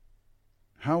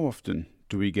How often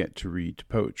do we get to read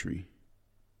poetry?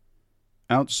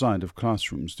 Outside of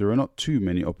classrooms, there are not too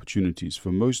many opportunities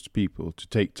for most people to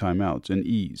take time out and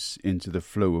ease into the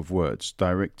flow of words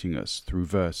directing us through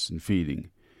verse and feeling,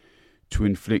 to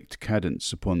inflict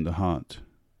cadence upon the heart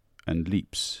and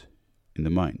leaps in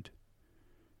the mind.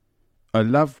 I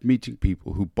love meeting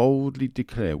people who boldly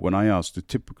declare when I ask the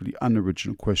typically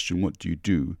unoriginal question, "What do you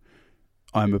do?"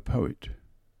 "I'm a poet,"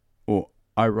 or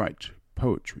 "I write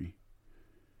poetry."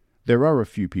 There are a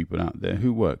few people out there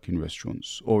who work in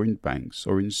restaurants, or in banks,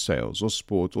 or in sales, or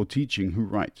sport, or teaching who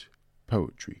write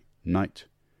poetry night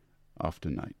after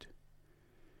night.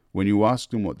 When you ask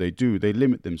them what they do, they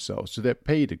limit themselves to their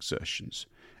paid exertions,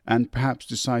 and perhaps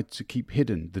decide to keep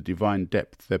hidden the divine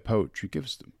depth their poetry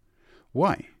gives them.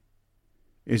 Why?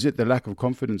 Is it the lack of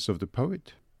confidence of the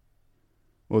poet?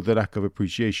 Or the lack of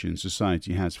appreciation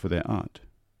society has for their art?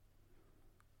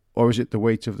 Or is it the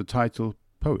weight of the title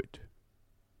poet?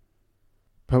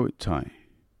 Poet Ty,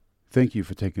 thank you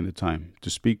for taking the time to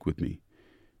speak with me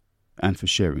and for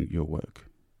sharing your work.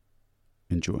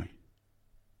 Enjoy.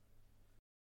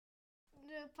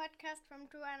 The podcast from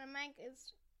Drew and Mike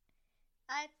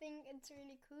I think it's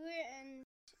really cool, and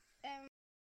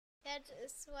that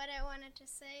is what I wanted to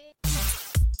say.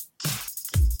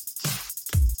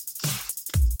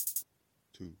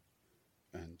 Two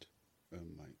and a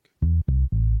mic.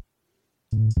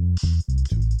 Two and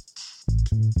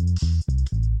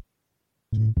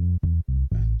a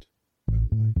mic.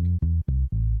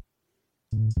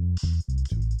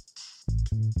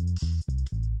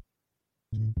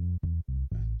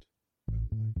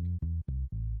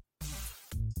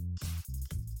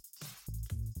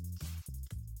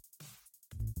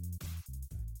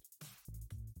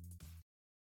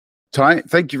 Ty,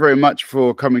 thank you very much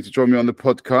for coming to join me on the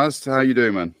podcast. How are you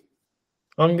doing, man?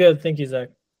 I'm good. Thank you, Zach.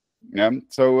 Yeah.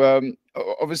 So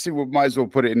obviously we might as well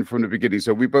put it in from the beginning.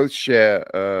 So we both share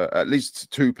at least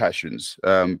two passions,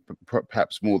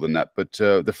 perhaps more than that. But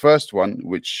the first one,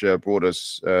 which brought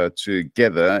us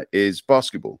together, is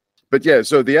basketball. But yeah,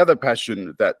 so the other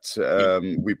passion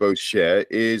that we both share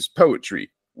is poetry,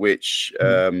 which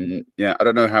I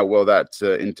don't know how well that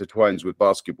intertwines with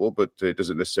basketball, but it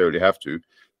doesn't necessarily have to.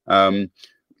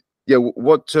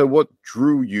 What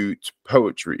drew you to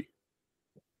poetry?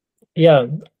 Yeah,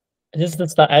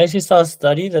 I actually saw a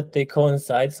study that they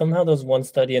coincide. Somehow there was one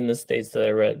study in the States that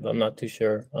I read, but I'm not too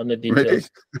sure on the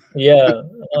details. Really? Yeah.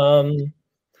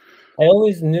 I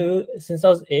always knew since I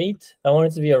was 8, I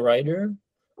wanted to be a writer.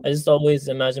 I just always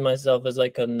imagined myself as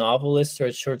like a novelist or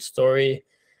a short story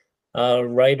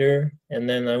writer. And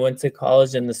then I went to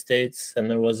college in the States, and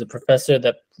there was a professor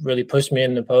that really pushed me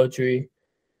into poetry.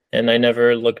 And I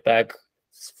never looked back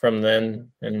from then.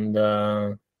 And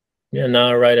now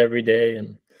I write every day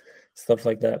and stuff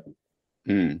like that.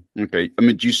 Okay. I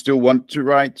mean, do you still want to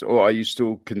write, or are you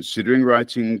still considering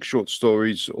writing short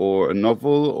stories or a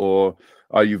novel, or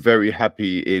are you very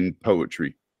happy in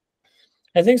poetry?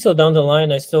 I think so. Down the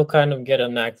line, I still kind of get a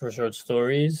knack for short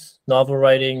stories. Novel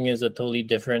writing is a totally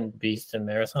different beast in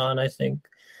marathon, I think.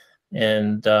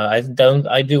 And I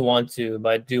do want to, but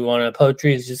I do want to.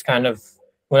 Poetry is just kind of,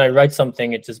 when I write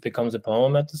something, it just becomes a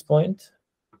poem at this point.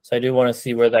 So I do want to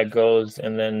see where that goes.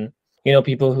 And then,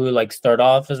 people who like start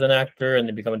off as an actor and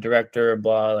they become a director,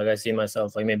 blah, like I see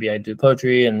myself, like maybe I do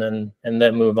poetry and then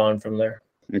move on from there.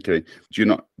 Okay. Do you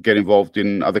not get involved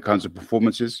in other kinds of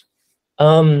performances?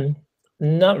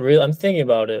 Not really. I'm thinking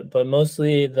about it, but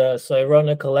mostly so I run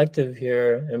a collective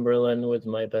here in Berlin with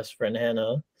my best friend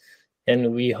Hannah,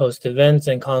 and we host events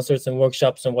and concerts and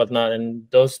workshops and whatnot. And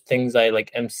those things I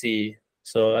like MC.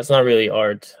 So that's not really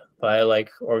art, but I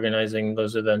like organizing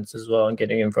those events as well and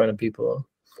getting in front of people.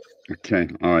 Okay.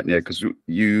 All right. Yeah. Because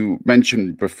you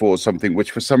mentioned before something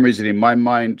which for some reason in my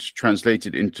mind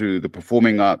translated into the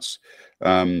performing arts.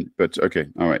 But okay.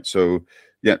 All right. So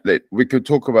yeah, we could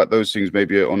talk about those things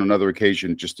maybe on another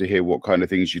occasion, just to hear what kind of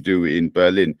things you do in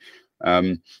Berlin.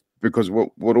 Because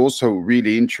what also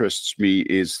really interests me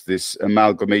is this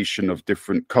amalgamation of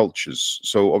different cultures.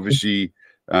 So obviously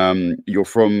you're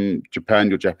from Japan,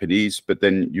 you're Japanese, but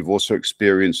then you've also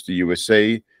experienced the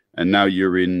USA, and now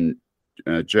you're in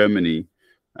Germany.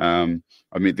 I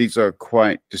mean, these are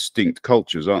quite distinct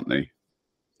cultures, aren't they?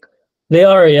 They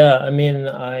are, yeah. I mean,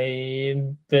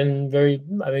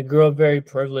 grew up very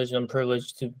privileged. I'm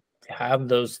privileged to have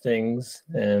those things,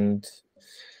 and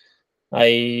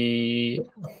I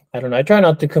don't know. I try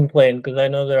not to complain because I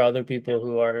know there are other people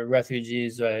who are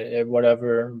refugees or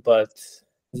whatever, but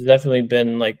it's definitely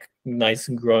been like nice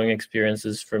growing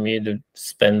experiences for me to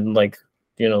spend like,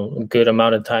 a good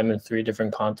amount of time in 3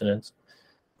 different continents.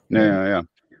 Yeah.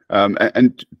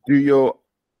 And do your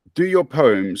do your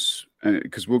poems,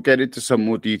 because we'll get into some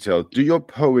more detail, do your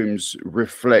poems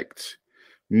reflect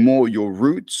more your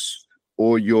roots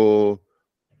or the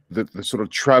sort of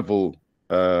travel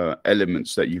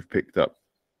elements that you've picked up?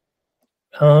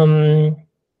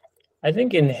 I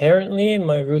think inherently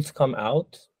my roots come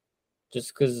out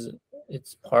just because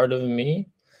it's part of me.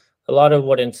 A lot of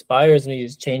what inspires me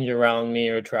is change around me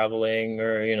or traveling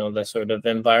or, the sort of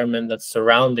environment that's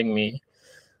surrounding me.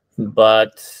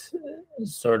 But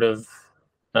sort of,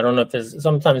 I don't know if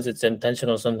sometimes it's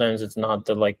intentional, sometimes it's not.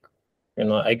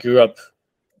 I grew up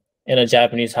in a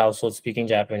Japanese household speaking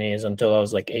Japanese until I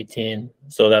was like 18.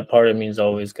 So that part of me is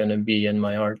always going to be in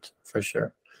my art for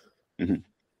sure. Mm-hmm.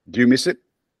 Do you miss it?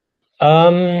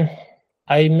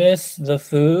 I miss the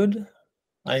food.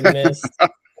 I miss.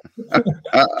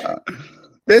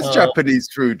 There's Japanese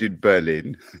food in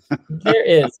Berlin. There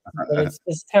is, but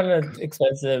it's kind of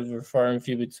expensive or far and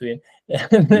few between. I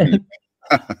think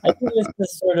it's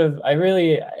this sort of, I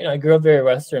grew up very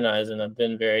westernized, and I'm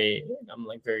very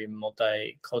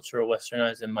multicultural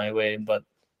westernized in my way, but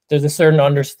there's a certain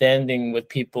understanding with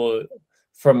people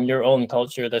from your own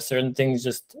culture that certain things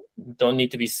just don't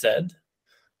need to be said.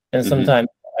 And sometimes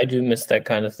I do miss that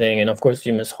kind of thing. And of course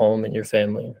you miss home and your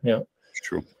family. Yeah.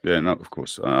 Sure. Yeah, no, of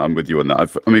course. I'm with you on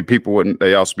that. I mean, people, when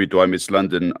they ask me, do I miss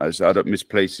London? I say, I don't miss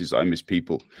places, I miss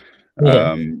people.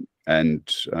 Yeah.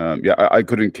 I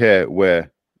couldn't care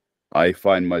where I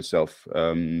find myself.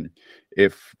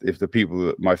 If the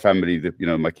people, my family,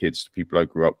 my kids, the people I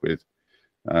grew up with,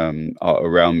 are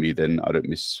around me, then I don't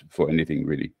miss for anything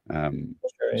really.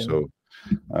 Sure,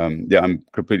 yeah. I'm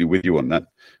completely with you on that.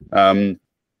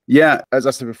 Yeah, as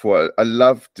I said before, I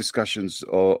love discussions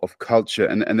of culture,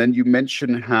 and then you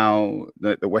mention how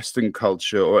the Western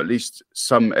culture, or at least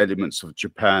some elements of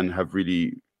Japan, have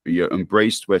really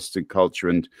embraced Western culture.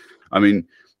 And I mean,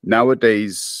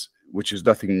 nowadays, which is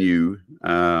nothing new,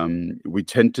 we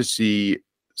tend to see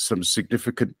some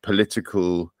significant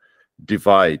political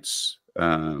divides,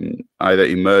 either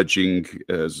emerging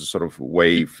as a sort of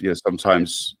wave.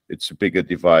 Sometimes it's a bigger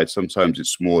divide, sometimes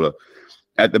it's smaller.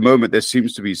 At the moment, there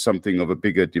seems to be something of a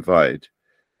bigger divide.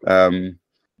 To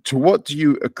what do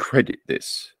you accredit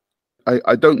this?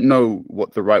 I don't know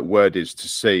what the right word is to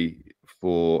say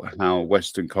for how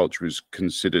Western culture is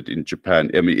considered in Japan.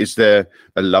 I mean, is there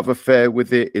a love affair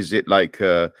with it? Is it like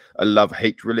a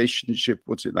love-hate relationship?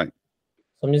 What's it like?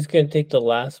 So I'm just going to take the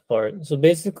last part. So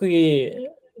basically,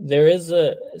 there is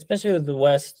especially with the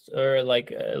West, or like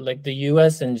the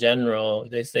US in general,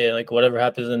 they say like whatever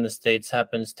happens in the States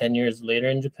happens 10 years later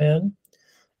in Japan.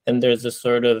 And there's a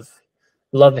sort of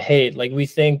love-hate. Like we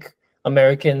think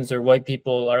Americans or white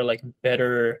people are like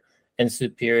better and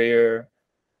superior,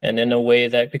 and in a way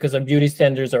that, because our beauty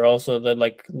standards are also that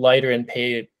like lighter and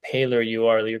paler you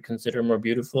are, you're considered more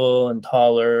beautiful and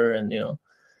taller, and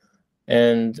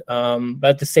but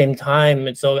at the same time,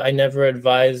 I never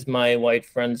advise my white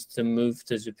friends to move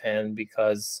to Japan,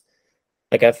 because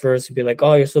like at first you'd be like,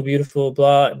 oh, you're so beautiful,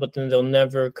 blah, but then they'll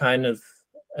never kind of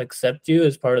accept you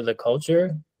as part of the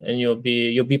culture, and you'll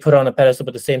be put on a pedestal,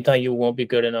 but at the same time you won't be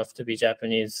good enough to be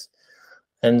Japanese.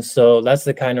 And so that's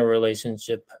the kind of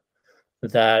relationship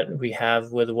that we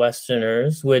have with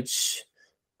Westerners, which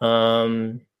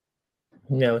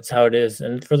it's how it is.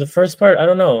 And for the first part, I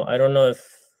don't know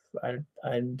if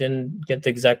I didn't get the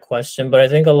exact question, but I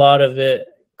think a lot of it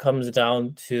comes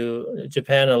down to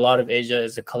Japan. A lot of Asia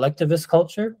is a collectivist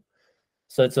culture.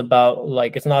 So it's about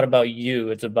it's not about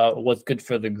you, it's about what's good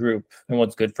for the group and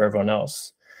what's good for everyone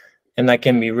else. And that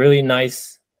can be really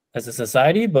nice as a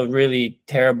society, but really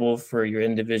terrible for your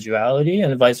individuality,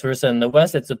 and vice versa. In the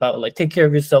West, it's about take care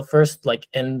of yourself first,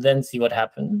 and then see what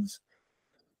happens,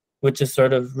 which is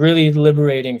sort of really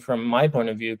liberating from my point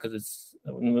of view, because it's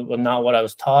not what I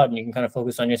was taught, and you can kind of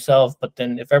focus on yourself. But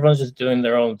then if everyone's just doing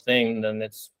their own thing, then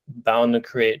it's bound to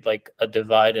create a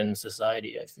divide in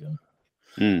society, I feel.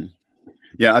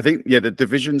 Yeah, I think, the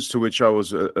divisions to which I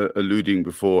was alluding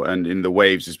before, and in the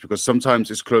waves, is because sometimes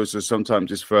it's closer,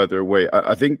 sometimes it's further away.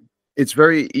 I think it's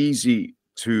very easy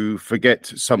to forget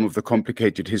some of the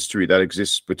complicated history that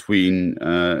exists between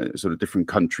sort of different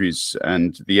countries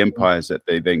and the empires that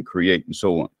they then create and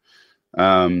so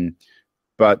on.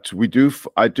 But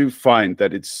I do find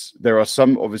that there are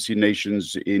some obviously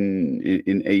nations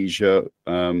in Asia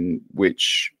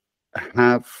which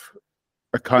have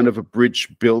a kind of a bridge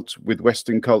built with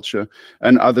Western culture,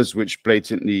 and others which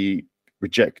blatantly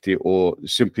reject it or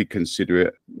simply consider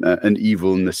it an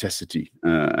evil necessity,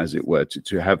 as it were,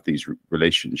 to have these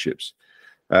relationships.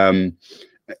 I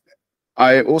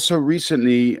also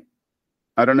recently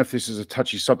I don't know if this is a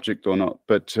touchy subject or not,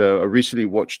 but I recently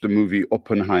watched the movie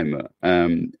Oppenheimer,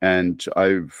 and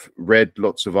I've read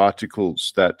lots of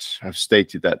articles that have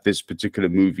stated that this particular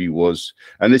movie was,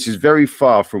 and this is very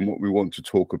far from what we want to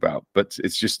talk about, but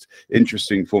it's just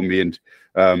interesting for me. And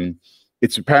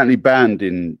it's apparently banned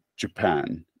in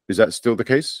Japan. Is that still the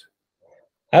case?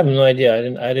 I have no idea.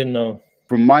 I didn't know.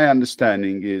 From my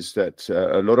understanding is that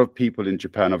a lot of people in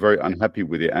Japan are very unhappy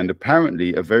with it. And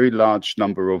apparently a very large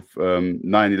number of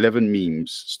 9/11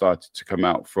 memes started to come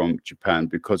out from Japan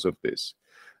because of this.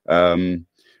 You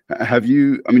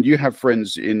have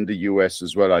friends in the US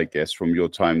as well, I guess, from your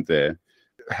time there.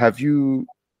 Have you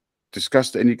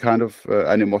discussed any kind of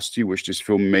animosity which this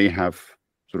film may have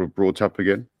sort of brought up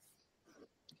again?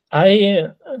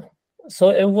 So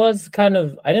it was kind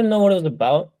of, I didn't know what it was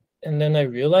about. And then I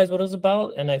realized what it was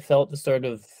about, and I felt the sort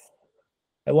of,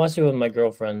 I watched it with my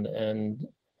girlfriend, and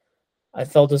I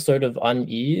felt a sort of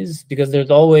unease because there's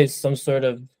always some sort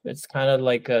of, it's kind of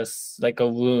like a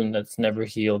wound that's never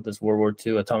healed. This World War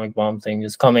II atomic bomb thing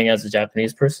is coming as a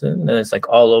Japanese person, and it's like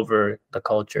all over the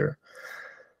culture.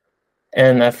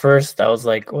 And at first I was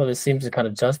like, well, this seems to kind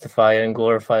of justify and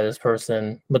glorify this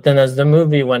person. But then as the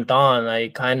movie went on, I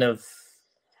kind of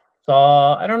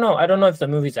saw, I don't know if the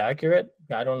movie's accurate.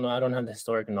 I don't know. I don't have the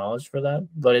historic knowledge for that.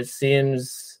 But it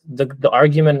seems the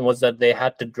argument was that they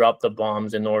had to drop the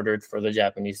bombs in order for the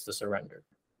Japanese to surrender.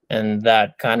 And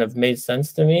that kind of made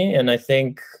sense to me. And I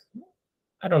think,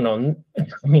 I don't know.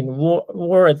 I mean,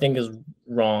 war I think is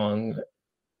wrong,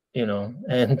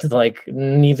 and like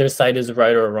neither side is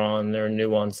right or wrong. There are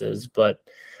nuances, but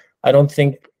I don't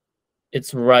think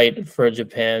it's right for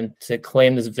Japan to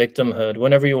claim this victimhood.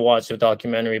 Whenever you watch a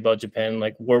documentary about Japan,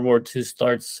 like World War II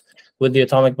starts with the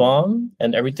atomic bomb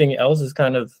and everything else is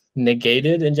kind of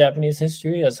negated in Japanese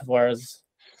history as far as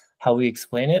how we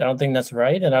explain it. I don't think that's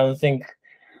right. And I don't think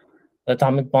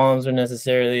atomic bombs are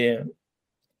necessarily,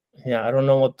 I don't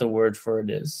know what the word for it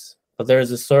is, but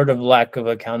there's a sort of lack of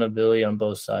accountability on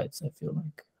both sides, I feel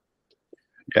like.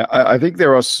 Yeah, I think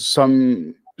there are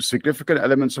some significant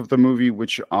elements of the movie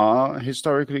which are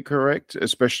historically correct,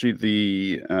 especially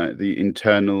the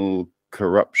internal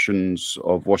corruptions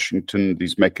of Washington,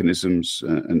 these mechanisms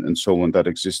and so on that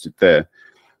existed there.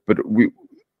 But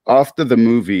after the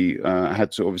movie, I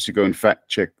had to obviously go and fact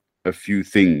check a few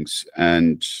things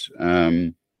and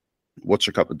watch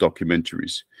a couple of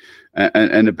documentaries.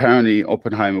 And apparently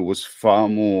Oppenheimer was far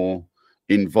more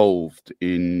involved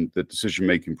in the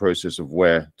decision-making process of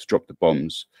where to drop the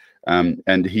bombs.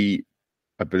 And he,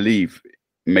 I believe,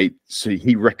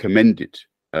 he recommended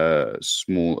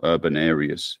small urban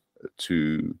areas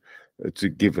to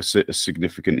give us a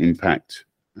significant impact.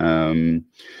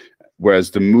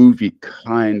 Whereas the movie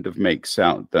kind of makes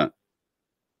out that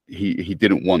he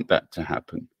didn't want that to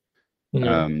happen.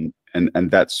 Mm-hmm.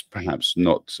 And that's perhaps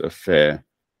not a fair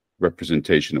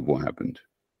representation of what happened.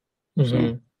 Mm-hmm.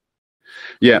 So,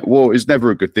 yeah, war is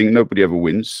never a good thing. Nobody ever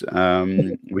wins.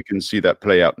 We can see that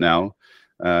play out now.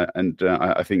 And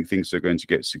I think things are going to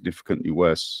get significantly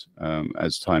worse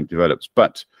as time develops.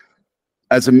 But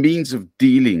as a means of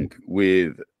dealing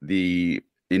with the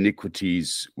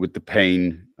iniquities, with the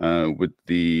pain, with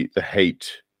the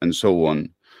hate, and so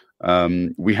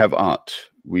on, we have art.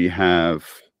 We have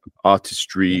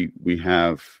artistry. We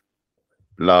have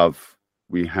love.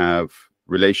 We have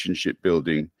relationship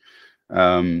building.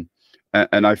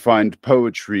 And I find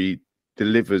poetry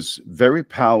delivers very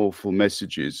powerful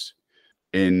messages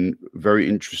in very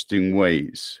interesting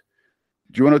ways.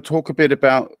 Do you want to talk a bit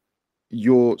about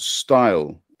your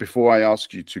style before I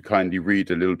ask you to kindly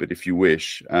read a little bit if you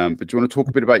wish? But do you want to talk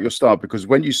a bit about your style? Because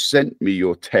when you sent me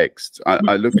your text,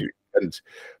 I looked at it and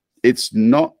it's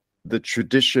not the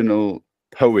traditional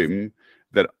poem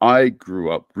that I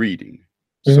grew up reading.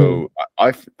 So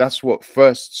that's what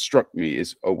first struck me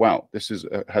is, oh wow, this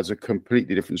has a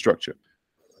completely different structure.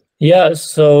 Yeah,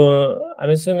 so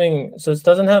I'm assuming, so it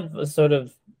doesn't have a sort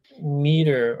of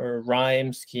meter or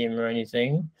rhyme scheme or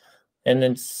anything, and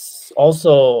it's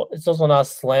also not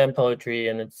slam poetry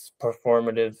and its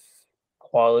performative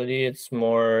quality. It's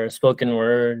more spoken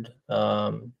word.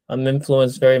 I'm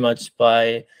influenced very much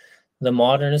by the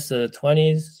modernists of the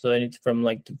 20s, so from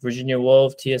like Virginia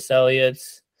Woolf, T.S. Eliot.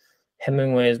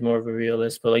 Hemingway is more of a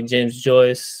realist, but like James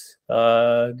Joyce,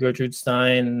 Gertrude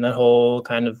Stein, that whole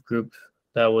kind of group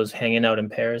that was hanging out in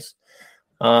Paris.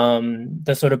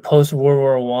 The sort of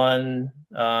post-World War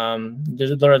I,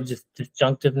 there's a lot of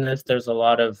disjunctiveness. There's a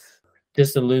lot of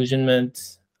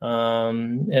disillusionment,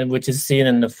 and which is seen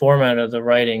in the format of the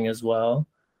writing as well.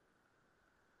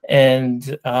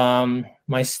 And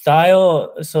my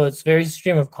style, so it's very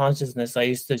stream of consciousness. I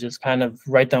used to just kind of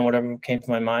write down whatever came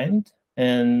to my mind.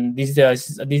 And these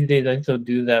days I still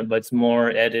do that, but it's more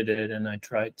edited, and I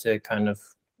try to kind of,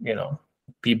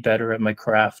 be better at my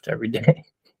craft every day.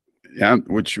 Yeah,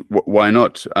 why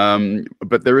not?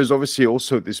 But there is obviously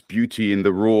also this beauty in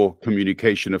the raw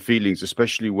communication of feelings,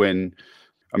 especially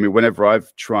whenever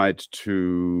I've tried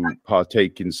to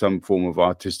partake in some form of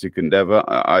artistic endeavor,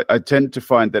 I tend to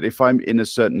find that if I'm in a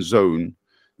certain zone,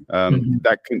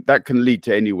 that can lead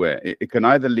to anywhere. It can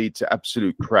either lead to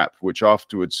absolute crap, which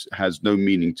afterwards has no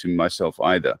meaning to myself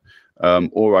either,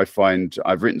 or I find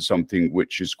I've written something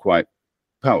which is quite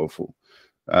powerful.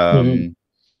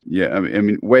 Yeah, I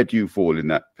mean, where do you fall in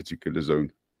that particular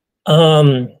zone?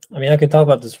 I could talk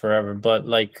about this forever, but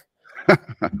like,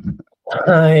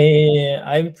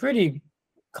 I'm pretty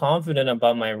confident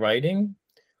about my writing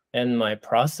and my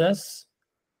process.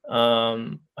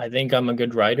 I think I'm a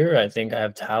good writer. I think I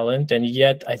have talent, and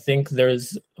yet I think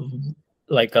there's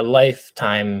like a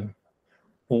lifetime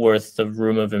worth of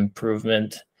room of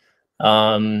improvement.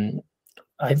 I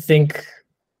think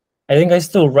I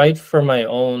still write for my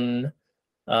own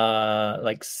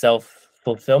like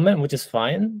self-fulfillment, which is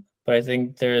fine. But I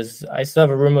think I still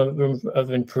have a room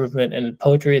of improvement, and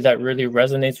poetry that really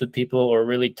resonates with people or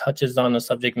really touches on the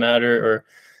subject matter or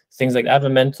things like. I have a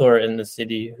mentor in the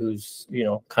city who's,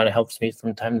 kind of helps me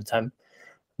from time to time,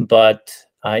 but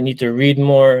I need to read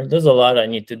more. There's a lot I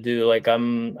need to do. Like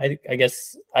I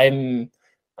guess I'm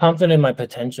confident in my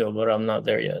potential, but I'm not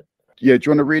there yet. Yeah. Do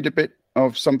you want to read a bit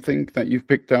of something that you've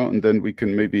picked out, and then we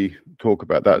can maybe talk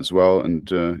about that as well, and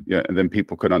and then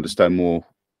people can understand more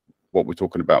what we're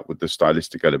talking about with the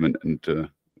stylistic element and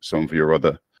some of your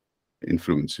other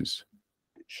influences.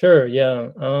 Sure. Yeah.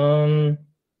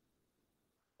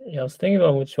 Yeah, I was thinking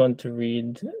about which one to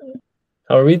read.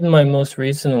 I'll read my most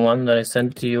recent one that I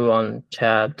sent to you on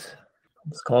chat.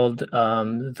 It's called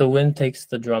 "The Wind Takes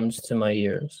the Drums to My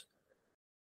Ears."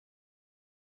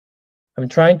 I'm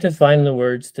trying to find the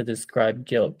words to describe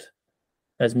guilt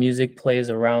as music plays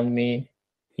around me,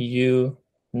 you,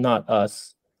 not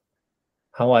us.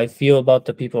 How I feel about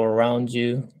the people around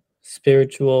you,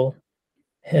 spiritual,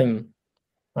 him.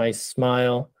 I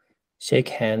smile, shake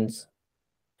hands,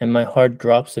 and my heart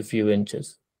drops a few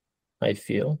inches. I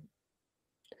feel.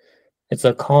 It's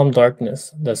a calm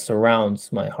darkness that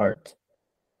surrounds my heart.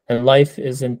 And life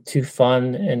isn't too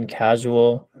fun and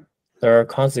casual. There are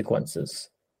consequences.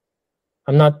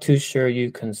 I'm not too sure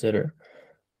you consider.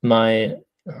 My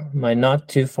not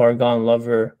too far gone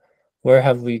lover, where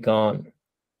have we gone?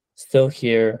 Still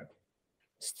here,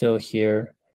 still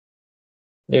here.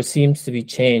 There seems to be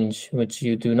change which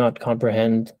you do not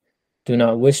comprehend, do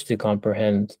not wish to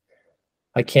comprehend.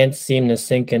 I can't seem to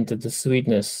sink into the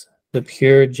sweetness, the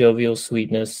pure jovial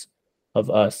sweetness of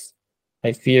us.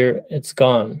 I fear it's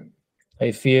gone.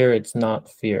 I fear it's not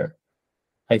fear.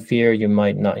 I fear you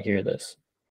might not hear this.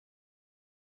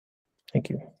 Thank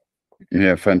you.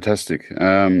 Yeah, fantastic.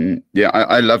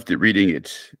 I loved it reading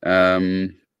it.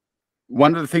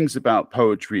 One of the things about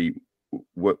poetry,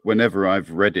 whenever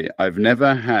I've read it, I've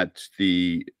never had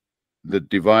the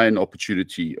divine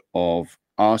opportunity of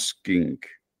asking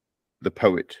the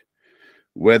poet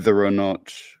whether or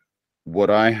not what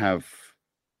I have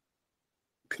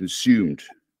consumed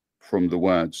from the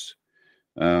words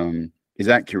is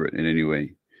accurate in any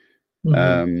way.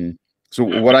 So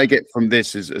what I get from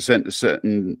this is a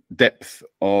certain depth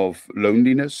of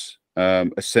loneliness,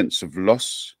 a sense of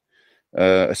loss,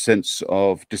 a sense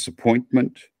of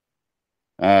disappointment.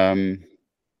 But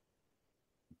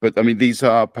I mean, these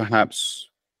are perhaps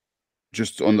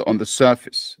just on the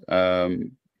surface.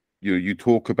 You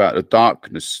talk about a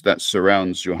darkness that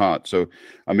surrounds your heart. So,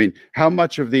 I mean, how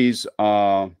much of these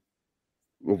of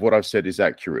what I've said is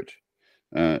accurate?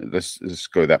 Let's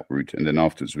go that route, and then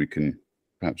afterwards we can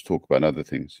perhaps talk about other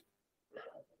things.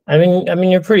 I mean,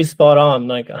 you're pretty spot on.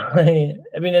 Like, I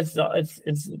mean, it's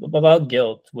about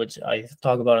guilt, which I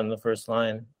talk about in the first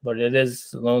line, but it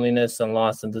is loneliness and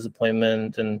loss and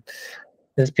disappointment. And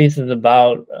this piece is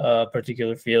about a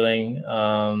particular feeling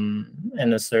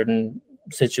and a certain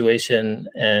situation,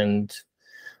 and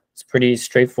it's pretty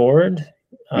straightforward,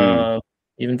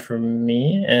 even for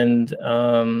me. And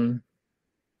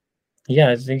yeah,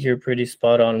 I think you're pretty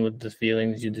spot on with the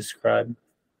feelings you described.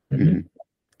 Do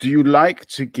you like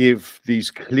to give these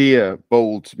clear,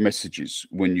 bold messages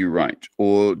when you write,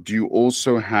 or do you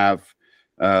also have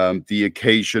the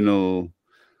occasional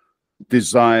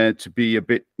desire to be a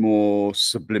bit more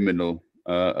subliminal,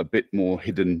 a bit more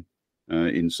hidden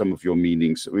in some of your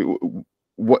meanings?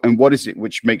 What is it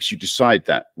which makes you decide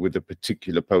that with a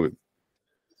particular poem?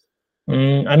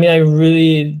 I mean, I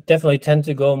really definitely tend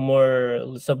to go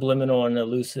more subliminal and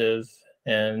elusive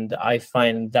and I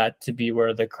find that to be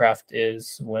where the craft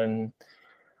is. When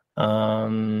I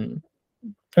mean,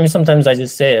 sometimes I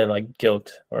just say it like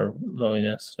guilt or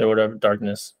loneliness or whatever,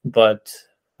 darkness, but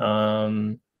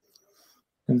the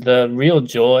real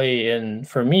joy in,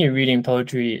 for me, reading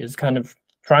poetry is kind of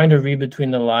trying to read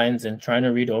between the lines and trying to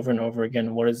read over and over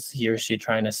again, what is he or she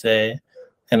trying to say?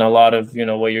 And a lot of, you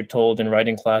know, what you're told in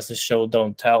writing classes, show,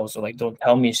 don't tell. So like, don't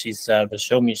tell me she's sad, but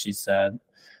show me she's sad.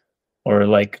 Or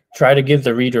like, try to give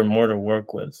the reader more to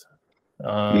work with.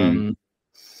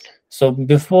 So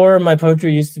before, my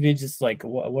poetry used to be just like,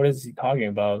 what is he talking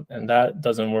about? And that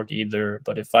doesn't work either.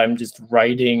 But if I'm just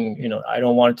writing, you know, I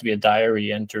don't want it to be a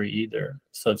diary entry either.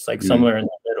 So it's like somewhere in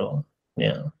the middle.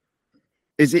 Yeah.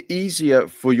 Is it easier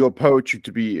for your poetry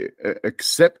to be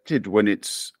accepted when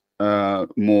it's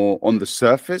more on the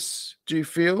surface, do you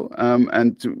feel?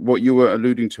 And what you were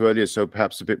alluding to earlier, so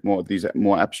perhaps a bit more of these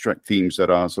more abstract themes that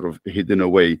are sort of hidden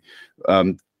away,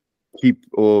 keep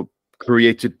or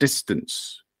create a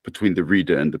distance between the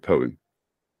reader and the poem?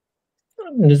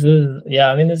 This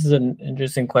is an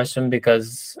interesting question,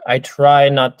 because I try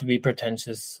not to be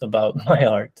pretentious about my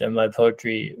art and my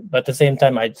poetry, but at the same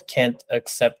time, I can't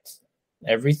accept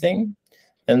everything.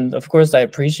 And of course, I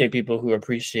appreciate people who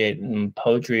appreciate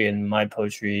poetry and my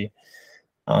poetry,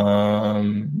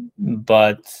 but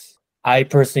I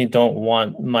personally don't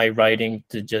want my writing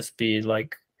to just be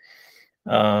like,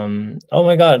 oh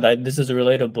my god, this is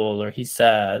relatable, or he's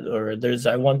sad, or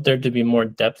I want there to be more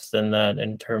depth than that,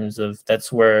 in terms of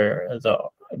that's where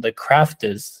the craft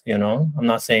is, you know. I'm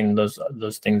not saying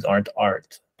those things aren't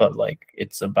art, but like,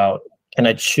 it's about, can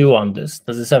I chew on this?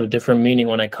 Does this have a different meaning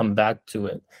when I come back to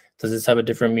it? Does this have a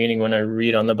different meaning when I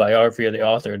read on the biography of the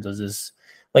author? Does this,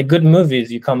 like good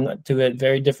movies, you come to it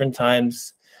very different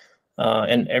times.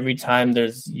 And every time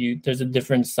there's a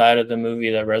different side of the movie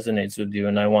that resonates with you,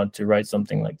 and I want to write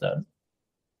something like that.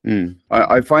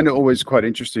 I find it always quite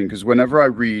interesting, because whenever I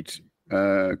read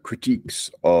critiques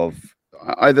of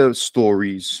either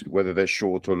stories, whether they're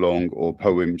short or long, or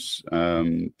poems,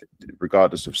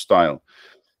 regardless of style,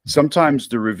 sometimes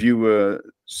the reviewer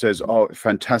says, "Oh,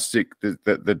 fantastic!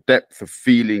 The depth of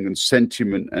feeling and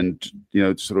sentiment, and you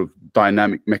know, sort of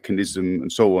dynamic mechanism,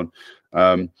 and so on."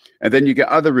 And then you get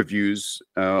other reviewers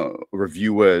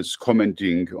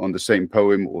commenting on the same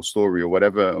poem or story or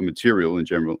whatever, or material in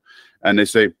general, and they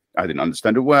say, "I didn't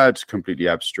understand a word, completely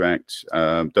abstract,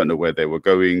 don't know where they were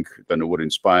going, don't know what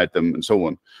inspired them," and so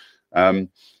on. And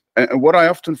what I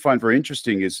often find very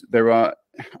interesting is there are,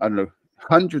 I don't know,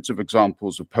 hundreds of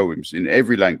examples of poems in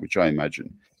every language, I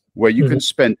imagine, where you can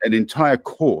spend an entire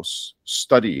course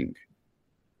studying,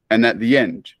 and at the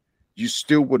end, you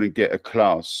still wouldn't get a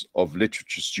class of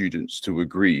literature students to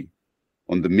agree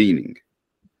on the meaning.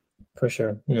 For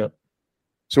sure, yeah.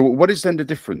 So what is then the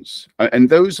difference? And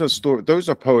those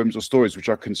are poems or stories which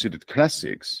are considered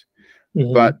classics,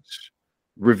 but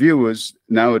reviewers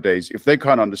nowadays, if they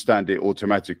can't understand it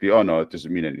automatically, oh no, it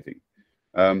doesn't mean anything.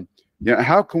 You know,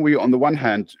 how can we, on the one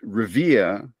hand,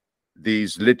 revere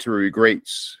these literary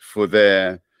greats for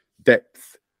their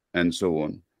depth and so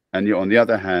on, and yet on the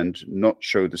other hand, not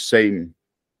show the same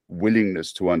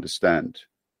willingness to understand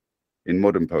in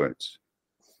modern poets?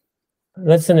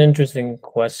 That's an interesting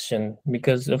question,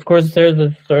 because of course there's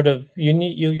a sort of,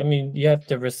 you have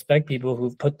to respect people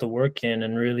who've put the work in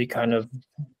and really kind of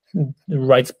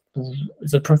writes,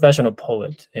 is a professional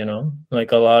poet, you know,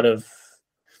 like a lot of,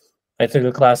 I took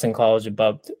a class in college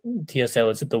about T.S.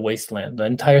 Eliot's The Wasteland. The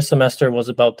entire semester was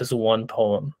about this one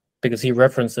poem, because he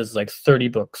references like 30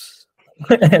 books.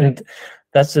 And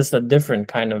that's just a different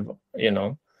kind of, you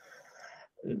know,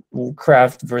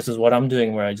 craft versus what I'm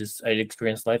doing, where I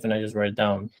experience life and I just write it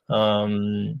down.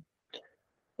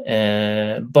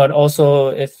 But also,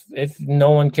 if no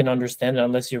one can understand it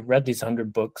unless you've read these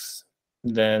 100 books,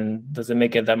 then does it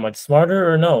make it that much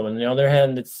smarter or no? On the other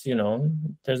hand, it's, you know,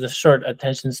 there's a short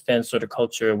attention span sort of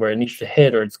culture where it needs to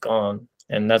hit or it's gone.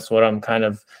 And that's what I'm kind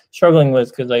of struggling with,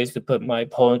 because I used to put my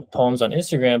poems on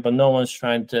Instagram, but no one's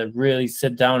trying to really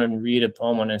sit down and read a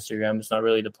poem on Instagram. It's not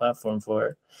really the platform for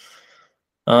it.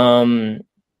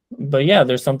 But yeah,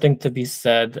 there's something to be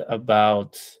said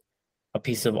about a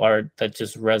piece of art that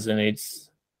just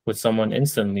resonates with someone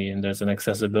instantly, and there's an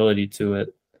accessibility to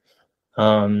it.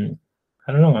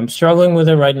 I don't know. I'm struggling with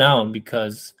it right now,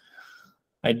 because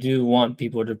I do want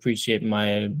people to appreciate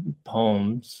my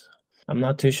poems. I'm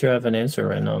not too sure I have an answer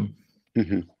right now.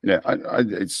 Yeah,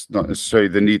 it's not necessarily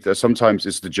the need. Sometimes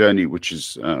it's the journey which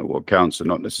is what counts, and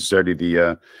not necessarily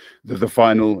the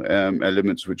final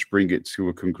elements which bring it to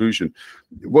a conclusion.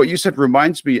 What you said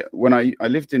reminds me, when I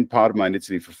lived in Parma in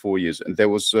Italy for 4 years, and there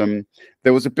was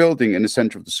a building in the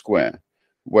center of the square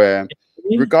where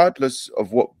regardless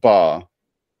of what bar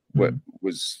Mm.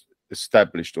 was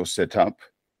established or set up,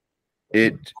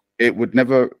 it would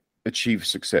never achieve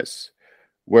success.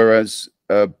 Whereas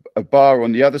a bar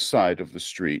on the other side of the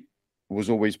street was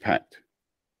always packed.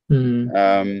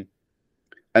 Mm.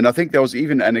 And I think there was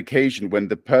even an occasion when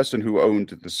the person who owned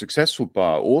the successful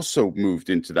bar also moved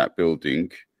into that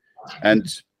building, and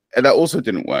that also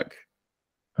didn't work.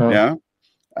 Huh. Yeah.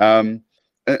 And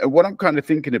what I'm kind of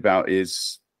thinking about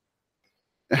is,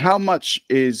 how much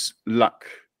is luck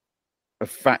a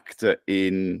factor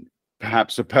in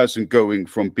perhaps a person going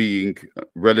from being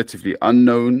relatively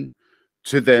unknown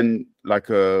to then like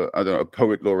a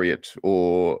poet laureate,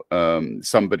 or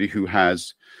somebody who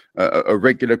has a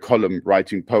regular column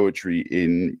writing poetry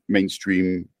in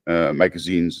mainstream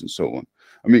magazines and so on?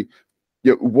 I mean,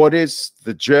 what is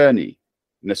the journey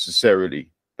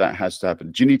necessarily that has to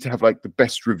happen? Do you need to have like the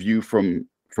best review from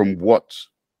what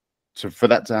for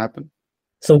that to happen?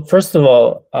 So first of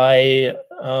all, a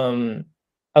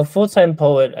full-time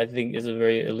poet, I think, is a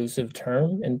very elusive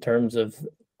term in terms of,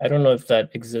 I don't know if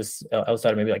that exists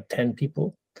outside of maybe like 10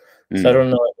 people. So I don't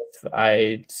know if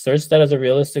I searched that as a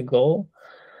realistic goal.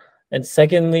 And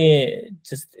secondly,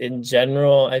 just in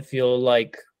general, I feel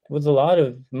like with a lot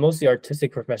of mostly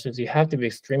artistic professions, you have to be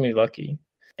extremely lucky.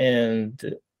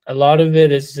 And a lot of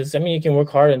it is just, I mean, you can work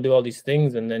hard and do all these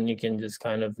things, and then you can just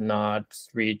kind of not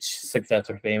reach success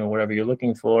or fame or whatever you're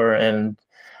looking for.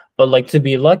 But like, to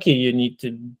be lucky, you need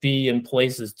to be in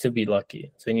places to be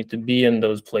lucky. So you need to be in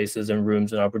those places and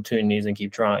rooms and opportunities and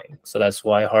keep trying. So that's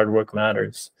why hard work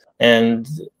matters. And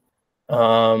I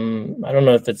don't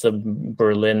know if it's a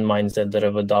Berlin mindset that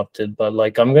I've adopted, but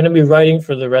like, I'm going to be writing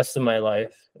for the rest of my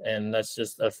life, and that's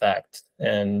just a fact.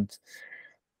 And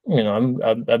you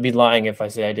know, I'd be lying if I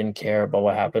say I didn't care about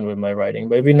what happened with my writing.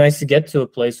 But it'd be nice to get to a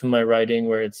place with my writing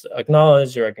where it's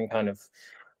acknowledged, or I can kind of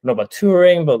know about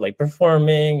touring, but like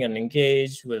performing and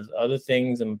engage with other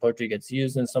things, and poetry gets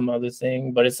used in some other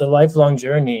thing. But it's a lifelong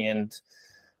journey, and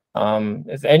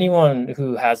if anyone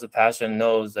who has a passion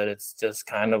knows that it's just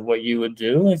kind of what you would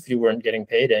do if you weren't getting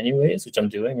paid anyways, which I'm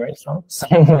doing right now. So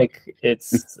like,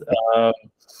 it's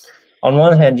on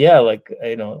one hand, yeah, like,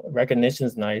 you know,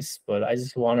 recognition's nice, but I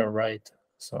just want to write.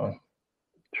 So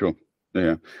sure.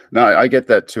 Yeah, no, I get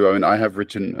that too. I mean, I have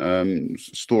written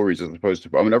stories as opposed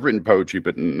to, I mean, I've written poetry,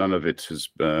 but none of it has,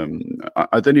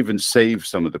 I don't even save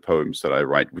some of the poems that I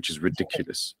write, which is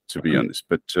ridiculous, to be honest.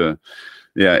 But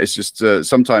yeah, it's just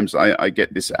sometimes I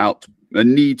get this a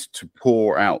need to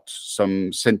pour out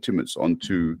some sentiments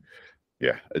onto,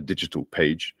 a digital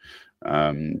page.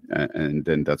 And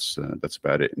then that's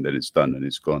about it. And then it's done and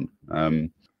it's gone.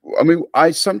 I mean,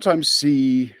 I sometimes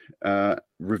see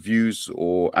reviews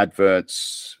or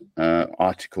adverts,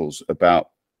 articles about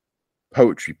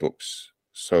poetry books.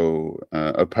 So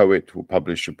a poet will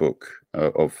publish a book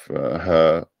of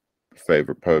her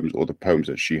favorite poems, or the poems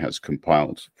that she has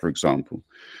compiled, for example.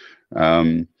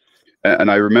 And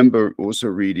I remember also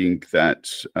reading that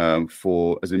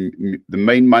the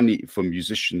main money for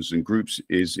musicians and groups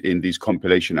is in these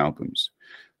compilation albums.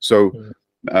 So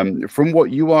from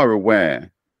what you are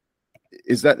aware,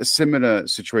 is that a similar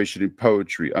situation in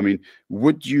poetry? I mean,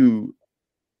 would you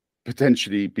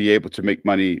potentially be able to make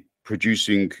money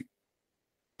producing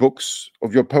books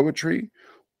of your poetry,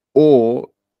 or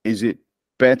is it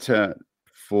better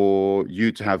for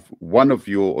you to have one of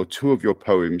your or two of your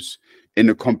poems in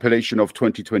a compilation of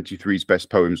 2023's best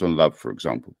poems on love, for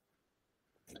example?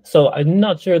 So I'm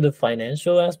not sure the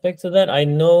financial aspects of that. I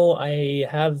know I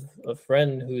have a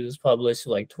friend who's published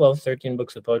like 12, 13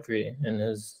 books of poetry in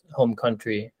his home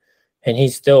country, and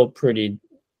he's still pretty,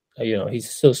 he's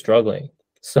still struggling.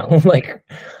 So like,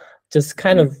 just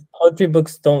kind of poetry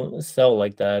books don't sell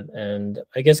like that. And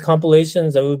I guess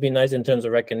compilations, that would be nice in terms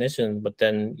of recognition, but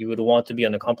then you would want to be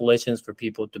on the compilations for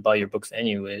people to buy your books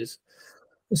anyways.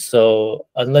 So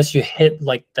unless you hit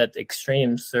like that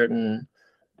extreme certain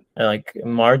like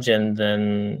margin,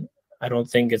 then I don't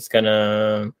think it's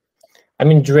gonna. I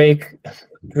mean, Drake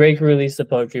released a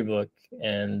poetry book,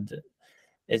 and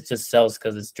it just sells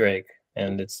because it's Drake,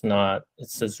 and it's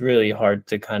just really hard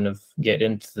to kind of get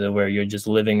into where you're just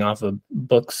living off of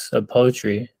books of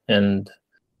poetry. And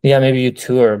yeah, maybe you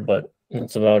tour, but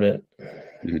that's about it.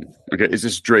 Okay, is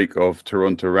this Drake of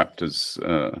Toronto Raptors?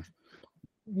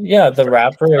 Yeah, the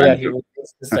rapper. Yeah, he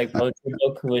released this like poetry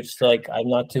book, which like I'm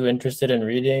not too interested in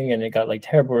reading, and it got like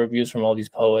terrible reviews from all these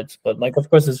poets. But like, of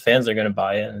course, his fans are gonna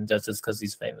buy it, and that's just because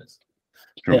he's famous.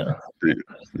 Sure. Yeah.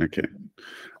 Okay.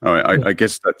 All right. I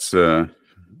guess that's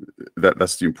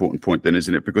that's the important point then,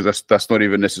 isn't it? Because that's not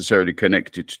even necessarily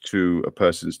connected to a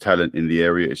person's talent in the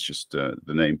area. It's just the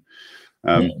name.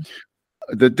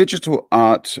 the digital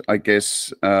art, I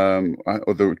guess,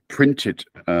 or the printed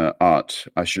art,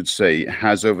 I should say,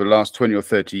 has over the last 20 or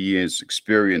 30 years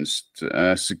experienced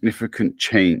significant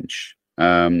change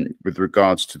with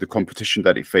regards to the competition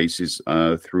that it faces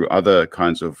through other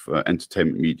kinds of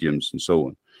entertainment mediums and so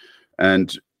on.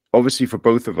 And obviously for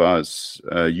both of us,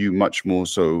 you much more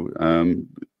so,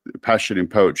 passion in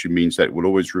poetry means that it will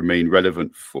always remain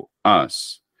relevant for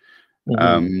us.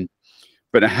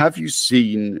 But have you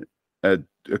seen a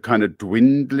kind of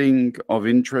dwindling of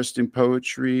interest in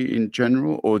poetry in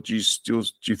general, or do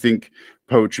you think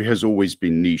poetry has always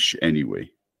been niche anyway?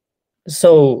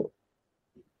 So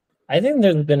I think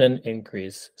there's been an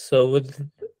increase. So with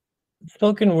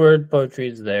spoken word poetry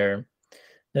is there.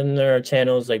 Then there are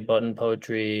channels like Button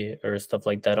Poetry or stuff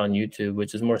like that on YouTube,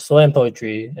 which is more slam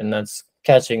poetry, and that's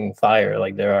catching fire.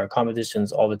 Like there are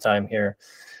competitions all the time here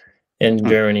in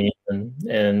Germany,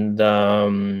 and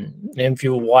if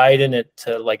you widen it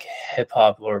to like hip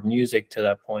hop or music to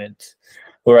that point,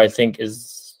 where I think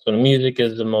music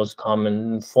is the most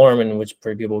common form in which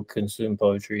people consume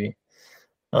poetry,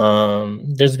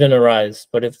 there's been a rise.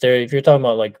 But if you're talking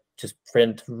about like just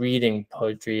print reading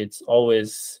poetry, it's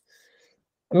always,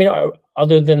 I mean,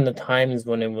 other than the times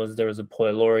when there was a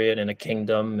poet laureate in a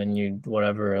kingdom and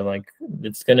whatever, like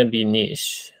it's gonna be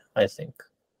niche, I think.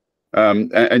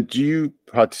 And do you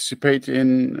participate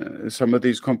in some of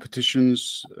these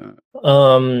competitions?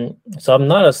 So I'm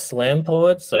not a slam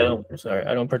poet, so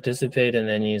I don't participate in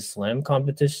any slam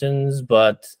competitions,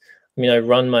 but I mean, I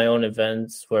run my own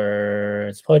events where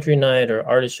it's poetry night or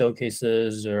artist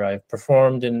showcases, or I've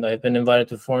performed and I've been invited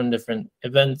to perform different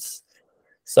events.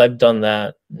 So I've done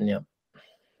that. Yeah.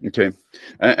 Okay.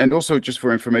 And also, just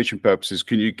for information purposes,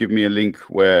 can you give me a link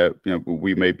where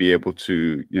we may be able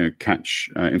to catch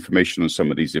information on some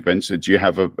of these events? Do you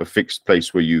have a fixed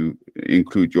place where you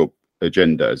include your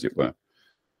agenda, as it were?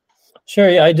 Sure.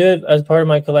 Yeah, I do it as part of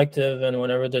my collective, and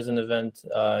whenever there's an event,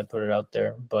 I put it out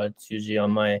there. But it's usually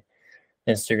on my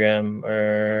Instagram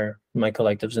or my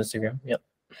collective's Instagram. Yep.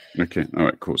 Okay. All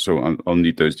right. Cool. So I'll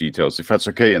need those details if that's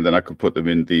okay, and then I can put them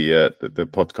in the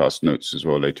podcast notes as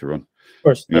well later on. Of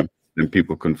course. Yeah. Then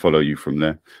people can follow you from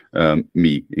there,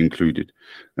 me included.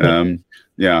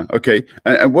 Yeah. Okay.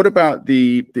 And what about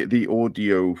the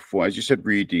audio for, as you said,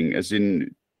 reading? As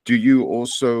in, do you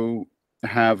also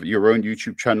have your own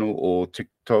YouTube channel or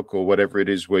TikTok or whatever it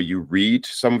is where you read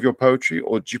some of your poetry,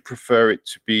 or do you prefer it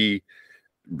to be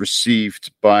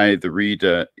received by the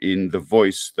reader in the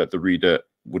voice that the reader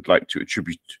would like to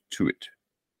attribute to it?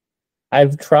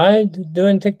 I've tried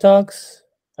doing TikToks.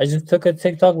 I just took a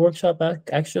TikTok workshop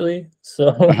actually,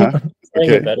 so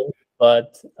get better.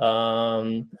 But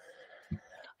I'm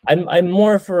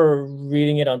more for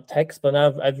reading it on text. But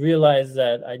now I've realized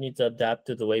that I need to adapt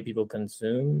to the way people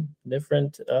consume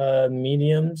different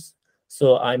mediums.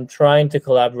 So I'm trying to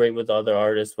collaborate with other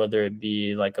artists, whether it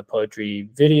be like a poetry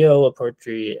video, a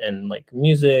poetry and like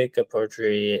music, a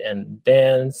poetry and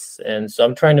dance. And so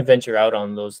I'm trying to venture out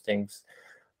on those things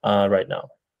right now.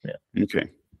 Yeah.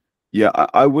 Okay. Yeah,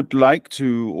 I would like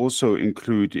to also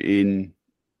include in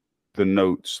the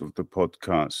notes of the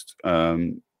podcast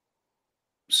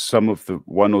some of the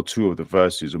one or two of the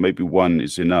verses, or maybe one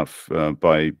is enough,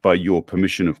 by your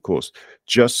permission, of course,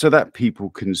 just so that people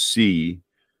can see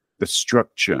the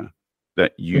structure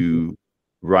that you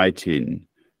write in,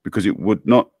 because it would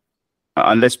not,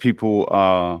 unless people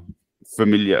are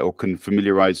familiar or can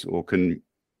familiarize or can,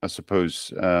 I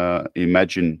suppose,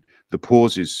 imagine the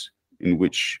pauses in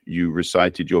which you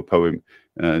recited your poem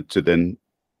to then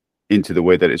into the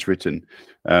way that it's written,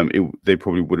 they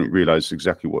probably wouldn't realize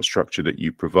exactly what structure that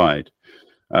you provide.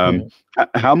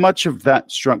 How much of that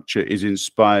structure is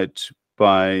inspired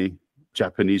by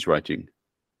Japanese writing?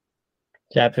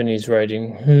 Japanese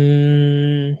writing.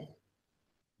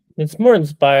 It's more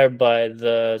inspired by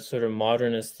the sort of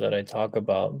modernists that I talk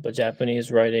about, but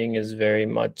Japanese writing is very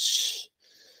much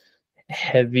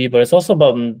heavy, but it's also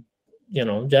about,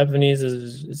 Japanese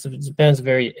is Japan's a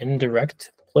very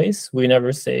indirect place. We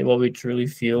never say what we truly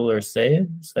feel or say.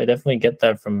 So I definitely get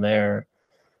that from there.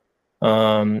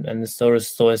 And the sort of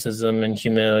stoicism and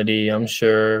humility, I'm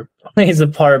sure, plays a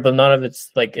part, but none of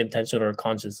it's like intentional or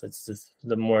conscious. It's just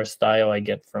the more style I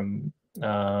get from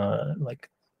like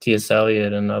T.S.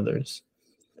 Eliot and others.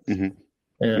 Yeah.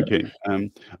 Okay.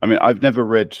 I mean, I've never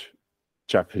read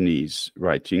Japanese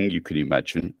writing, you could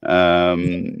imagine.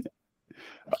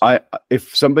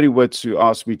 If somebody were to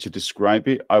ask me to describe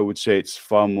it, I would say it's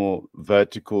far more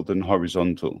vertical than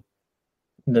horizontal.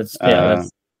 That's yes.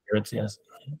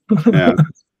 Yeah.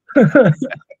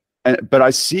 But I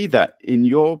see that in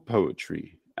your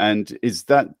poetry. And is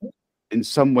that in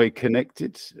some way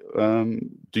connected?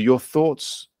 Do your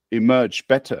thoughts emerge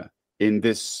better in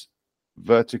this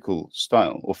vertical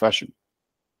style or fashion?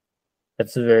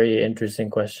 That's a very interesting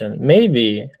question.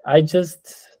 Maybe I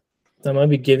might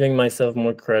be giving myself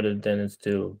more credit than it's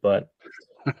due, but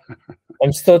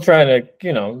I'm still trying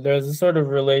to, there's a sort of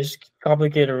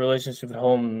complicated relationship at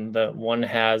home that one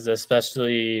has,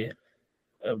 especially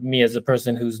me as a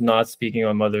person who's not speaking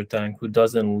my mother tongue, who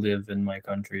doesn't live in my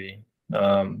country,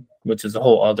 which is a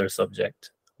whole other subject.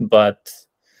 But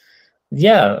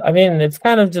yeah, I mean, it's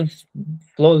kind of just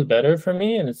flows better for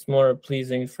me, and it's more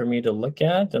pleasing for me to look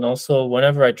at. And also,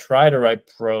 whenever I try to write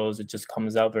prose, it just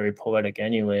comes out very poetic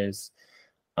anyways,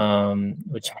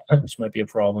 which might be a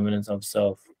problem in its own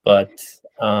self. But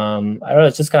I don't know,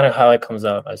 it's just kind of how it comes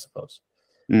out, I suppose.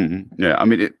 Yeah, I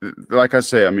mean, like I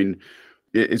say, I mean,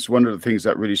 it's one of the things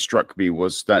that really struck me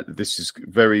was that this is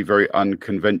very, very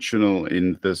unconventional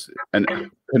in this, and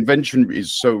convention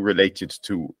is so related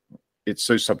to, it's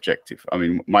so subjective. I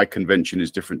mean, my convention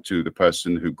is different to the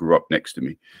person who grew up next to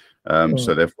me.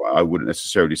 So therefore, I wouldn't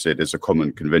necessarily say there's a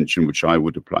common convention which I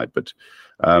would apply, but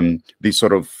these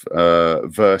sort of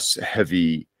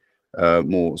verse-heavy,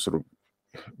 more sort of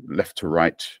left to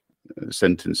right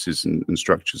sentences and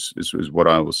structures is what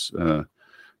I was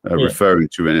referring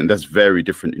to, and that's very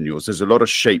different in yours. There's a lot of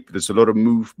shape, there's a lot of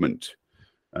movement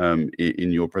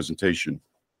in your presentation.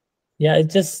 Yeah,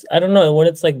 I don't know, when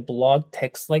it's like blog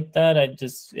text like that, it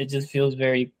just feels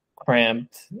very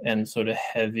cramped and sort of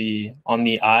heavy on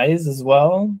the eyes as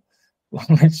well,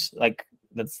 which I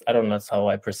don't know, that's how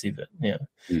I perceive it. Yeah.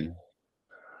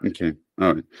 Okay.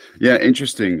 All right. Yeah,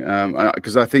 interesting.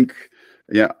 Because I think,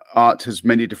 art has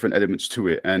many different elements to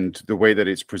it, and the way that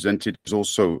it's presented is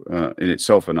also in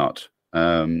itself an art.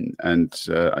 I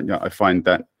find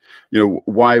that,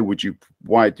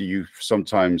 why do you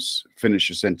sometimes finish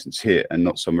a sentence here and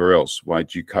not somewhere else? Why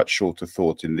do you cut short a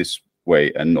thought in this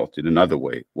way and not in another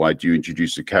way? Why do you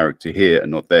introduce a character here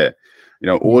and not there?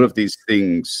 All of these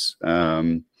things,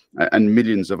 and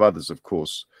millions of others, of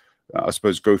course, I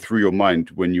suppose, go through your mind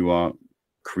when you are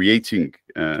creating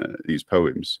these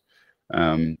poems.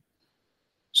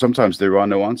 Sometimes there are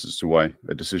no answers to why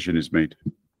a decision is made.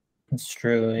 It's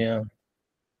true, yeah.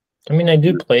 I mean, I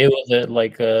do play with it,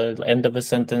 like end of a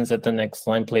sentence that the next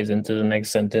line plays into the next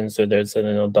sentence, or there's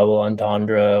a double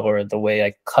entendre, or the way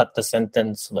I cut the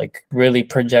sentence like really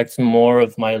projects more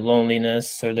of my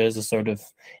loneliness, or there's a sort of,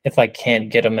 if I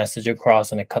can't get a message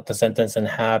across and I cut the sentence in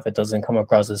half, it doesn't come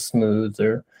across as smooth,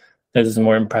 or there's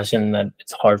more impression that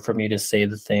it's hard for me to say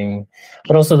the thing.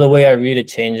 But also the way I read it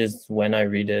changes when I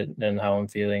read it and how I'm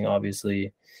feeling,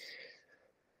 obviously.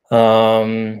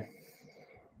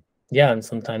 Yeah, and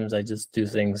sometimes I just do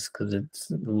things because it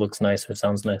looks nice or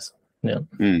sounds nice. Yeah.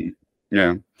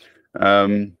 Yeah.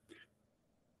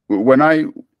 When I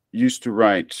used to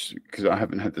write, because I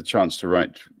haven't had the chance to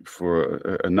write for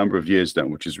a number of years now,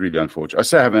 which is really unfortunate. I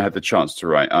say I haven't had the chance to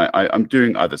write. I'm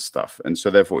doing other stuff, and so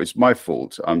therefore it's my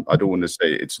fault. I don't want to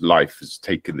say it's life has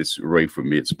taken this away from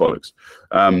me. It's bollocks.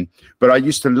 But I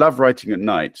used to love writing at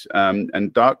night,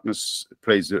 and darkness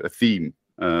plays a theme,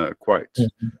 quite a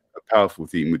powerful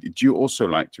theme. Do you also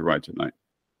like to write at night?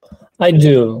 I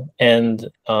do, and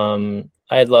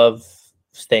I love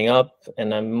staying up,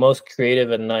 and I'm most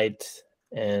creative at night.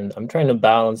 And I'm trying to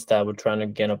balance that with trying to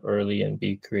get up early and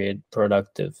be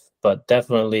productive, but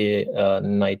definitely a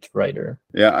night writer.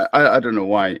 Yeah, I don't know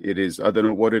why it is. I don't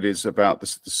know what it is about the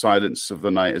silence of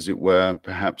the night, as it were.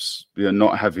 Perhaps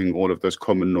not having all of those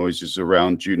common noises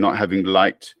around you, not having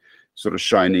light sort of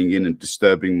shining in and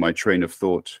disturbing my train of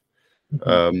thought.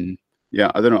 Yeah,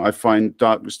 I don't know. I find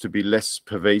darkness to be less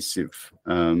pervasive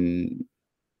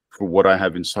for what I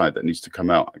have inside that needs to come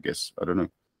out, I guess. I don't know.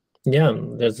 Yeah,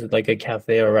 there's like a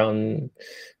cafe around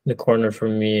the corner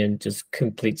from me and just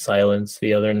complete silence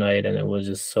the other night, and it was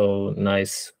just so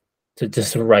nice to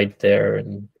just write there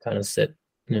and kind of sit.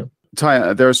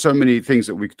 Taya, there are so many things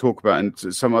that we could talk about, and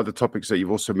some other topics that you've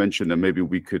also mentioned that maybe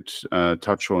we could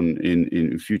touch on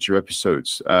in future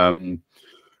episodes.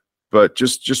 But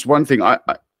just one thing,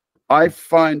 I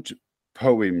find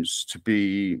poems to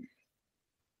be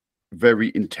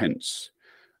very intense,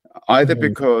 either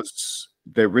because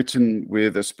they're written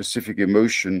with a specific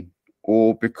emotion,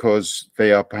 or because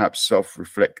they are perhaps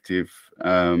self-reflective,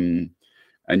 and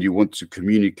you want to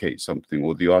communicate something,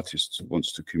 or the artist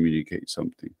wants to communicate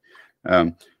something.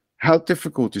 How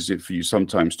difficult is it for you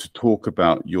sometimes to talk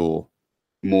about your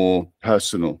more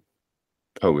personal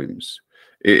poems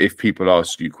if people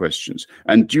ask you questions?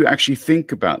 And do you actually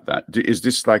think about that? Is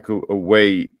this like a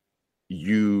way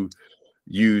you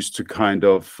use to kind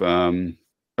of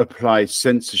apply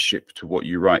censorship to what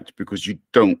you write because you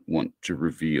don't want to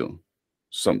reveal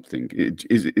something? I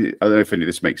don't know if any of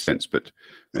this makes sense, but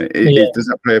does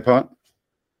that play a part?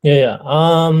 Yeah.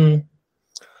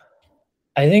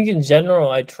 I think in general,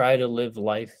 I try to live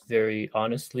life very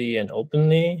honestly and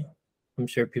openly. I'm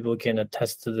sure people can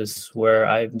attest to this, where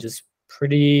I'm just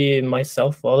pretty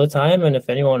myself all the time. And if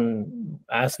anyone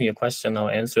asks me a question, I'll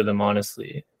answer them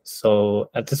honestly. So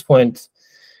at this point,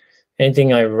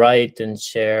 anything I write and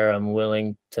share, I'm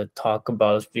willing to talk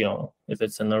about, if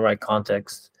it's in the right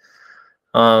context.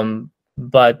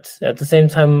 But at the same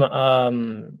time, I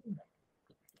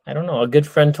don't know, a good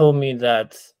friend told me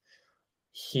that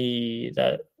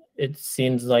it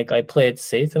seems like I play it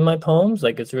safe in my poems.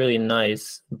 Like, it's really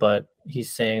nice, but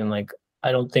he's saying, like,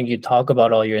 I don't think you talk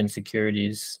about all your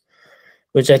insecurities,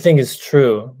 which I think is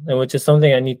true, and which is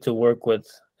something I need to work with.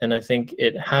 And I think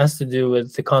it has to do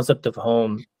with the concept of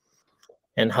home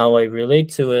and how I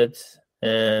relate to it.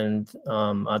 And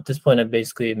at this point, I've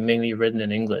basically mainly written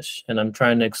in English, and I'm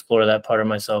trying to explore that part of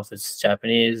myself. It's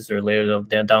Japanese, or later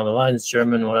down the line, it's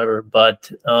German, whatever.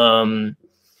 But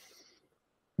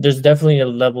there's definitely a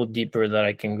level deeper that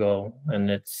I can go.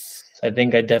 And I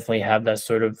think I definitely have that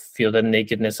sort of feel that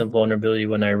nakedness and vulnerability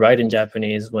when I write in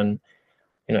Japanese, when,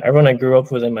 everyone I grew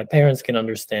up with and my parents can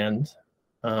understand.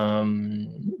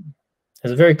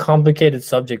 It's a very complicated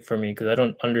subject for me because I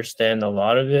don't understand a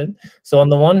lot of it. So on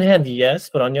the one hand,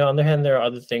 yes, but on the other hand, there are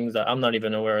other things that I'm not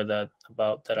even aware of that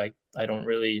I don't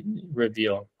really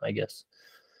reveal, I guess.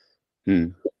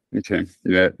 Okay.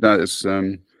 Yeah,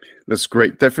 that's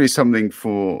great. Definitely something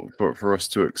for us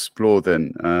to explore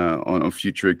then on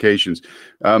future occasions.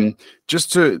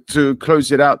 Just to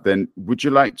close it out then, would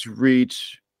you like to read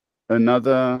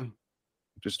another,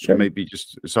 Sure. Maybe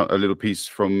just a little piece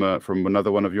from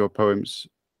another one of your poems?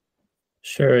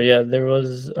 Sure. Yeah, there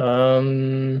was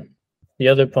the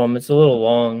other poem. It's a little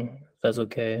long, if that's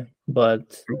okay,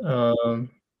 but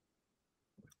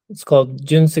it's called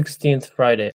June 16th,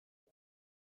 Friday.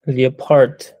 The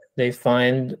apart, they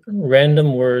find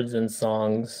random words and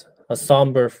songs, a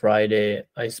somber Friday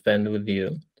I spend with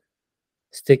you.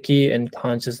 Sticky in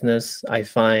consciousness, I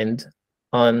find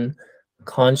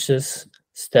unconscious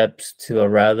steps to a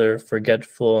rather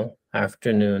forgetful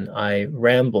afternoon. I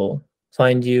ramble,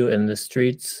 find you in the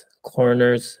streets,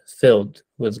 corners filled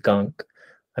with gunk.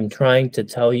 I'm trying to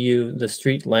tell you the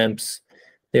street lamps,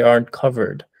 they aren't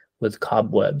covered with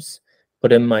cobwebs,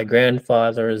 but in my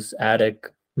grandfather's attic,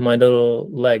 my little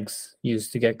legs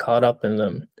used to get caught up in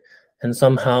them. And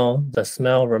somehow the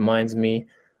smell reminds me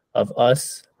of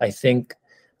us. I think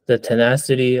the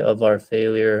tenacity of our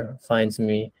failure finds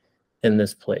me in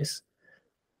this place.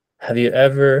 Have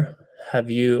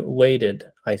you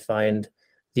waited? I find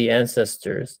the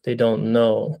ancestors, they don't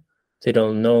know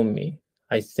me.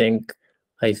 I think,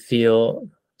 I feel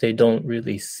they don't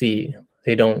really see,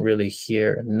 they don't really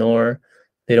hear, nor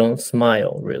they don't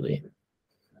smile really.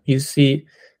 You see,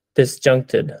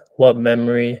 disjuncted, what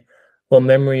memory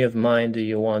of mine do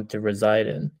you want to reside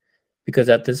in? Because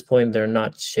at this point, they're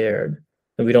not shared,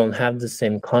 and we don't have the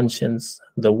same conscience.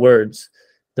 The words,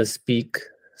 the speak,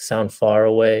 sound far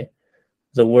away.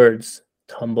 The words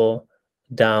tumble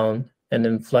down, and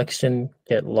inflection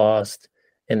get lost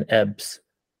in ebbs,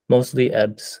 mostly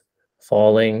ebbs,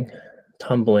 falling,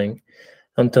 tumbling,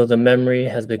 until the memory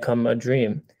has become a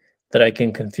dream that I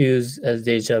can confuse as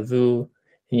deja vu,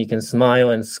 and you can smile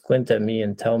and squint at me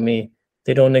and tell me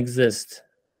they don't exist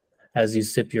as you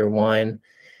sip your wine.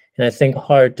 And I think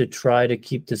hard to try to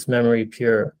keep this memory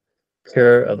pure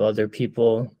of other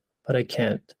people, but I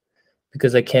can't,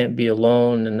 because I can't be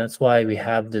alone. And that's why we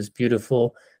have this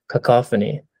beautiful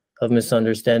cacophony of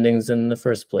misunderstandings in the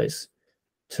first place.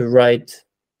 To write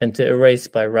and to erase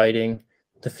by writing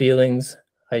the feelings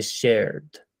I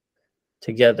shared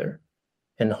together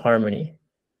in harmony.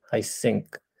 I sing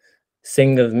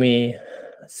of me,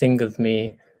 sing of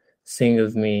me, sing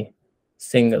of me,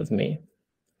 sing of me.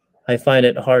 I find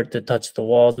it hard to touch the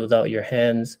walls without your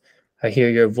hands. I hear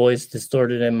your voice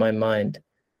distorted in my mind,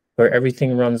 where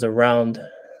everything runs around.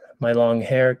 My long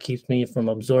hair keeps me from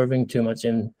absorbing too much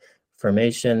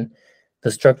information.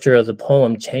 The structure of the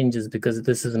poem changes because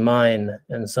this is mine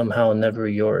and somehow never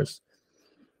yours.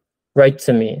 Write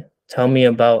to me, tell me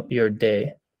about your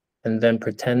day, and then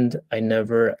pretend I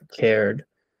never cared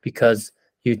because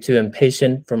you're too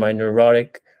impatient for my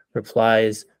neurotic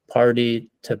replies. Party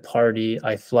to party,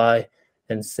 I fly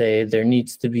and say, there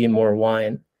needs to be more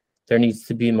wine. There needs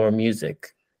to be more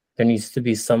music. There needs to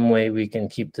be some way we can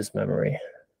keep this memory.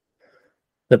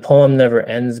 The poem never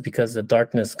ends because the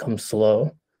darkness comes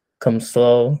slow, come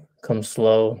slow, come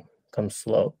slow, come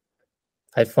slow.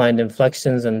 I find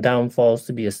inflections and downfalls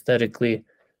to be aesthetically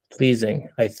pleasing,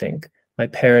 I think. My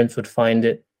parents would find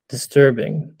it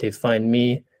disturbing. They find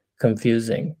me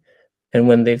confusing. And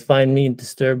when they find me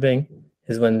disturbing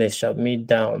is when they shut me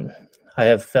down. I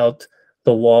have felt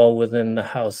the wall within the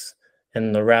house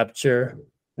and the rapture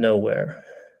nowhere,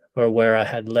 or where I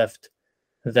had left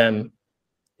them,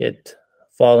 it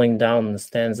falling down the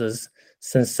stanzas,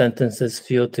 since sentences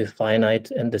feel too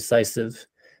finite and decisive.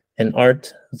 In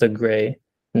art, the gray,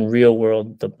 in real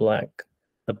world, the black.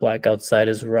 The black outside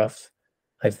is rough.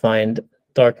 I find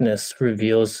darkness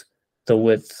reveals the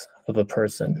width of a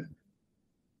person.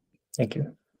 Thank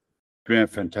you. Yeah,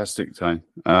 fantastic, Ty.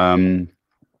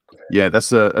 Yeah,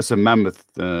 that's a mammoth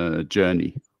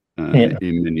journey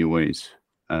in many ways.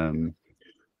 I'm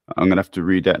gonna have to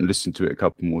read that and listen to it a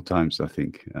couple more times, I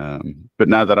think. But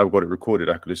now that I've got it recorded,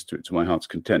 I can listen to it to my heart's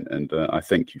content, and I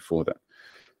thank you for that.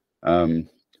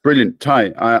 Brilliant,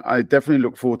 Ty. I definitely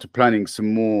look forward to planning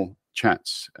some more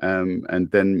chats, and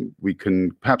then we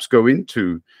can perhaps go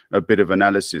into a bit of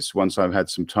analysis once I've had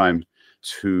some time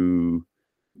to,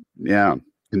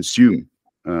 consume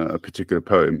a particular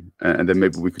poem, and then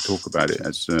maybe we could talk about it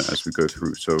as we go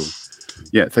through. So,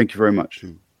 yeah, thank you very much.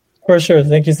 For sure.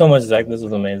 Thank you so much, Zach. This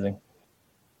was amazing.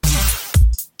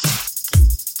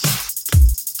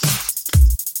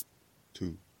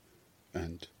 Two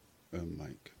and a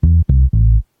mic.